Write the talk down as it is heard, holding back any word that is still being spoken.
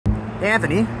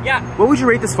Anthony? Yeah. What would you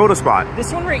rate this photo spot?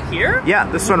 This one right here?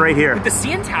 Yeah, this one right here. With the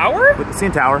CN Tower? With the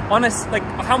CN Tower. On a, like,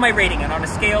 how am I rating it? On a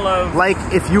scale of... Like,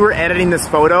 if you were editing this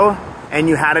photo and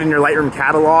you had it in your Lightroom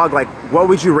catalog, like, what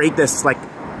would you rate this, like,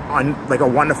 on, like, a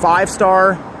 1 to 5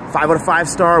 star? 5 out of 5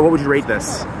 star? What would you rate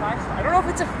this? I don't know if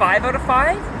it's a 5 out of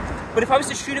 5, but if I was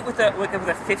to shoot it with a, like, with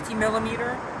a 50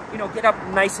 millimeter, you know, get up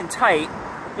nice and tight,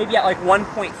 maybe at like 1.4,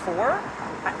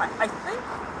 I think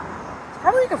it's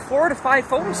probably like a 4 out of 5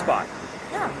 photo spot.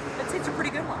 Yeah, I'd say it's a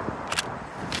pretty good one.